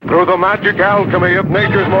Through the magic alchemy of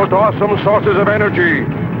nature's most awesome sources of energy,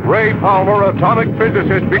 Ray Palmer, atomic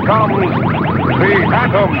physicist, becomes the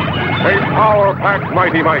Atom, a power-packed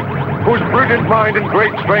mighty might, whose brilliant mind and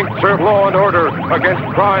great strength serve law and order against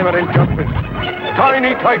crime and injustice.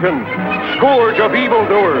 Tiny Titan, scourge of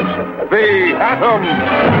evildoers, the Atom.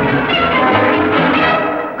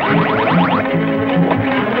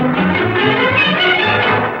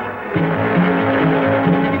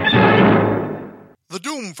 The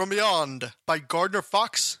Doom from Beyond by Gardner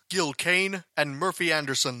Fox, Gil Kane, and Murphy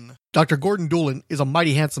Anderson. Dr. Gordon Doolan is a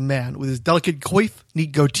mighty handsome man with his delicate coif,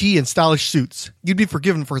 neat goatee, and stylish suits. You'd be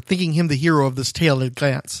forgiven for thinking him the hero of this tale at a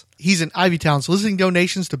glance. He's in Ivytown soliciting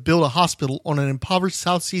donations to build a hospital on an impoverished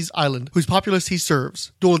South Seas island whose populace he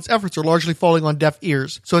serves. Doolan's efforts are largely falling on deaf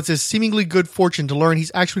ears, so it's his seemingly good fortune to learn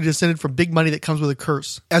he's actually descended from big money that comes with a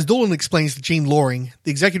curse. As Doolan explains to Jean Loring,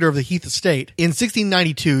 the executor of the Heath estate, in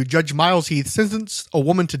 1692, Judge Miles Heath sentenced a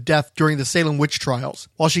woman to death during the Salem witch trials.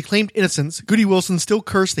 While she claimed innocence, Goody Wilson still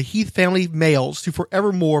cursed the Heath family males to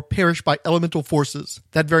forevermore perish by elemental forces.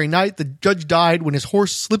 That very night, the judge died when his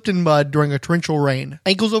horse slipped in mud during a torrential rain.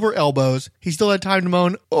 Ankles over elbows, he still had time to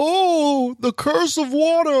moan, "Oh, the curse of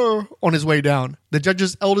water," on his way down. The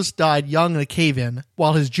judge's eldest died young in a cave-in,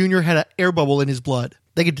 while his junior had an air bubble in his blood.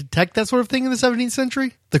 They could detect that sort of thing in the 17th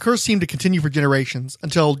century? The curse seemed to continue for generations,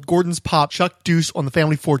 until Gordon's pop Chuck Deuce on the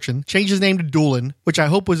family fortune, changed his name to Doolan, which I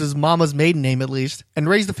hope was his mama's maiden name at least, and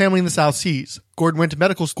raised the family in the South Seas. Gordon went to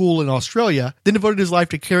medical school in Australia, then devoted his life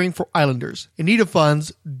to caring for islanders. In need of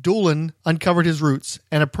funds, Doolan uncovered his roots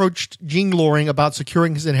and approached Jean Loring about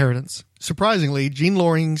securing his inheritance. Surprisingly, Jean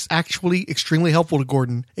Loring's actually extremely helpful to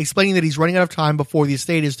Gordon, explaining that he's running out of time before the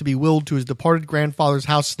estate is to be willed to his departed grandfather's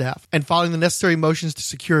house staff, and filing the necessary motions to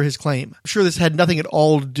secure his claim. I'm sure this had nothing at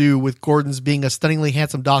all to do with Gordon's being a stunningly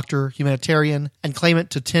handsome doctor, humanitarian, and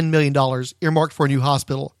claimant to $10 million earmarked for a new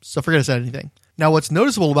hospital, so forget I said anything. Now, what's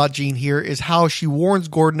noticeable about Jean here is how she warns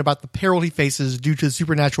Gordon about the peril he faces due to the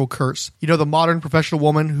supernatural curse. You know, the modern professional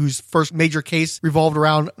woman whose first major case revolved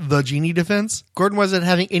around the genie defense? Gordon wasn't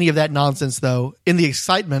having any of that nonsense, though. In the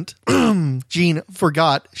excitement, Jean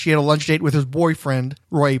forgot she had a lunch date with her boyfriend,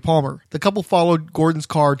 Roy Palmer. The couple followed Gordon's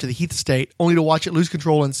car to the Heath estate, only to watch it lose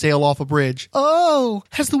control and sail off a bridge. Oh,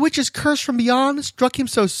 has the witch's curse from beyond struck him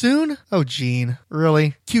so soon? Oh, Jean,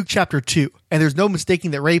 really? Cue chapter 2. And there's no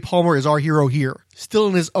mistaking that Ray Palmer is our hero here. Still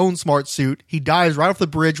in his own smart suit, he dives right off the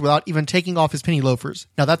bridge without even taking off his penny loafers.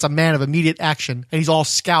 Now that's a man of immediate action, and he's all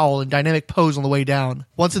scowl and dynamic pose on the way down.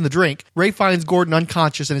 Once in the drink, Ray finds Gordon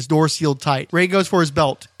unconscious and his door sealed tight. Ray goes for his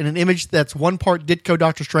belt, in an image that's one part Ditko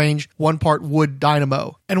Dr. Strange, one part Wood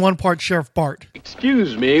Dynamo, and one part Sheriff Bart.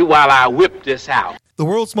 Excuse me while I whip this out. The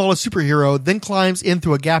world's smallest superhero then climbs in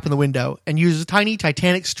through a gap in the window and uses tiny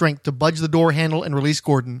titanic strength to budge the door handle and release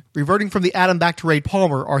Gordon. Reverting from the Atom back to Ray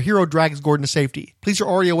Palmer, our hero drags Gordon to safety. Police are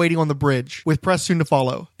already awaiting on the bridge, with press soon to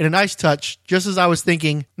follow. In a nice touch, just as I was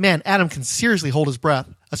thinking, man, Atom can seriously hold his breath,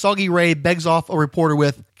 a soggy Ray begs off a reporter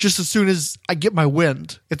with, "Just as soon as I get my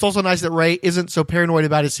wind." It's also nice that Ray isn't so paranoid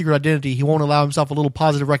about his secret identity he won't allow himself a little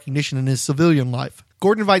positive recognition in his civilian life.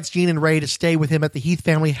 Gordon invites Jean and Ray to stay with him at the Heath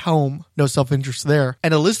family home. No self-interest there.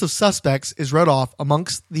 And a list of suspects is read off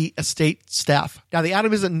amongst the estate staff. Now, the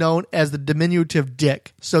Atom isn't known as the diminutive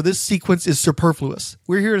Dick, so this sequence is superfluous.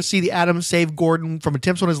 We're here to see the Atom save Gordon from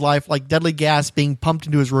attempts on his life like deadly gas being pumped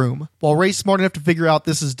into his room. While Ray's smart enough to figure out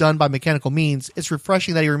this is done by mechanical means, it's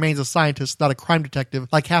refreshing that he remains a scientist, not a crime detective,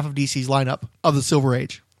 like half of DC's lineup of the Silver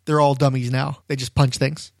Age. They're all dummies now. They just punch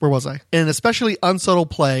things. Where was I? In an especially unsubtle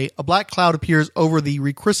play, a black cloud appears over the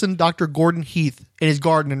rechristened Dr. Gordon Heath in his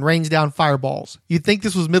garden and rains down fireballs. You'd think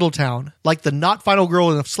this was Middletown. Like the not final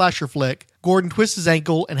girl in a slasher flick, Gordon twists his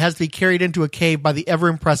ankle and has to be carried into a cave by the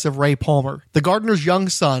ever-impressive Ray Palmer. The gardener's young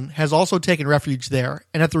son has also taken refuge there,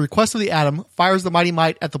 and at the request of the Atom, fires the mighty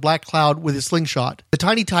might at the black cloud with his slingshot. The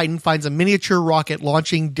tiny titan finds a miniature rocket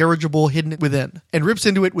launching dirigible hidden within, and rips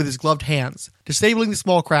into it with his gloved hands. Disabling the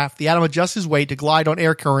small craft, the Atom adjusts his weight to glide on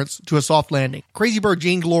air currents to a soft landing. Crazy Bird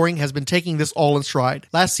Jean Loring has been taking this all in stride.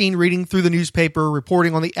 Last seen reading through the newspaper,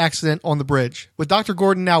 reporting on the accident on the bridge. With Dr.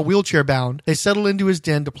 Gordon now wheelchair-bound, they settle into his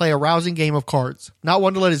den to play a rousing game of cards. Not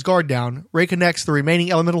one to let his guard down, Ray connects the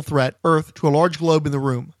remaining elemental threat, Earth, to a large globe in the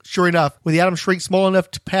room. Sure enough, when the Atom shrinks small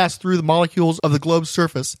enough to pass through the molecules of the globe's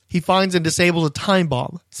surface, he finds and disables a time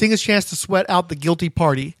bomb. Seeing his chance to sweat out the guilty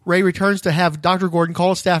party, Ray returns to have Dr. Gordon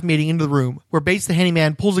call a staff meeting into the room, where Bates the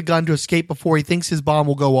handyman pulls a gun to escape before he thinks his bomb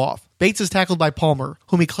will go off. Bates is tackled by Palmer,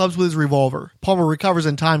 whom he clubs with his revolver. Palmer recovers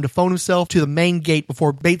in time to phone himself to the main gate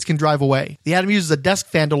before Bates can drive away. The Atom uses a desk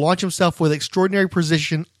fan to launch himself with extraordinary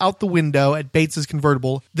precision out the window at Bates'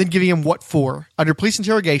 convertible, then giving him what for. Under police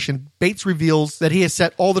interrogation, Bates reveals that he has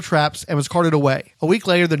set all the traps and was carted away. A week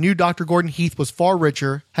later, the new Dr. Gordon Heath was far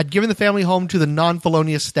richer, had given the family home to the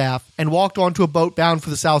non-felonious staff, and walked onto a boat bound for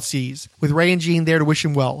the South Seas, with Ray and Jean there to wish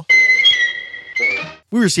him well.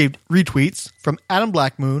 We received retweets from Adam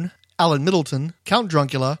Blackmoon, Alan Middleton, Count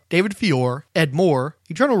Druncula, David Fior, Ed Moore,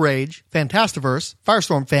 Eternal Rage, Fantastiverse,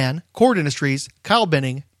 Firestorm Fan, Cord Industries, Kyle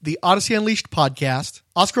Benning, the Odyssey Unleashed podcast,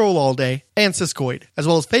 Oscar Olalde, and Siskoid, as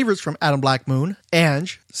well as favorites from Adam Blackmoon,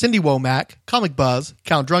 Ange, Cindy Womack, Comic Buzz,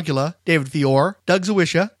 Count Druncula, David Fior, Doug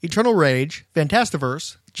Zawisha, Eternal Rage,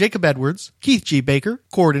 Fantastiverse, Jacob Edwards, Keith G. Baker,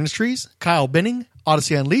 Cord Industries, Kyle Benning,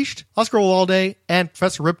 Odyssey Unleashed, Oscar Olalde, and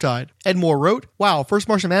Professor Riptide. Ed Moore wrote, "Wow, first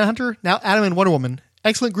Martian Manhunter, now Adam and Wonder Woman.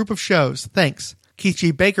 Excellent group of shows. Thanks." Keith G.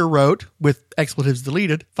 Baker wrote, with expletives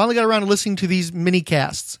deleted, "Finally got around to listening to these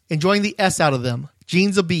mini-casts. Enjoying the S out of them.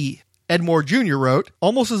 Gene's a B." Ed Moore Jr. wrote,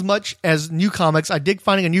 "Almost as much as new comics, I dig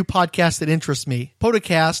finding a new podcast that interests me.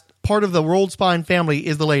 Podcast, part of the Rolled Spine family,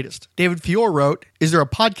 is the latest." David Fior wrote, "Is there a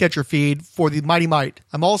podcatcher feed for the Mighty Might?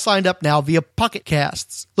 I'm all signed up now via Pocket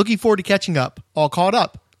Casts. Looking forward to catching up. All caught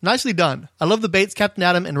up. Nicely done. I love the Bates, Captain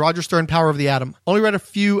Atom, and Roger Stern Power of the Atom. Only read a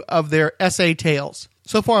few of their essay tales.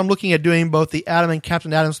 So far, I'm looking at doing both the Atom and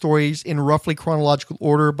Captain Atom stories in roughly chronological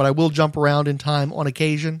order, but I will jump around in time on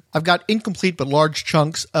occasion. I've got incomplete but large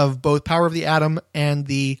chunks of both Power of the Atom and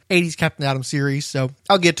the 80s Captain Atom series, so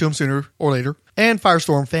I'll get to them sooner or later." And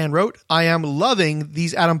Firestorm Fan wrote, "I am loving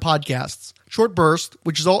these Atom podcasts. Short burst,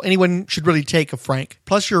 which is all anyone should really take of Frank.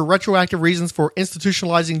 Plus your retroactive reasons for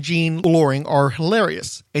institutionalizing Jean Loring are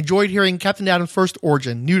hilarious. Enjoyed hearing Captain Atom's first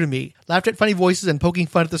origin, new to me. Laughed at funny voices and poking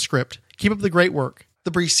fun at the script. Keep up the great work." The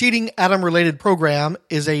preceding Atom-related program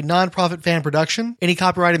is a non-profit fan production. Any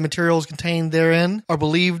copyrighted materials contained therein are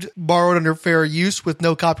believed borrowed under fair use with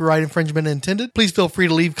no copyright infringement intended. Please feel free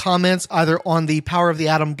to leave comments either on the Power of the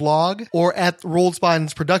Atom blog or at Rolled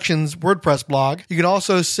Spines Productions WordPress blog. You can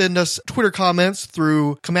also send us Twitter comments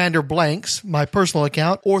through Commander Blanks, my personal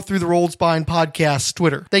account, or through the Rolled Spine Podcast's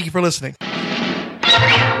Twitter. Thank you for listening.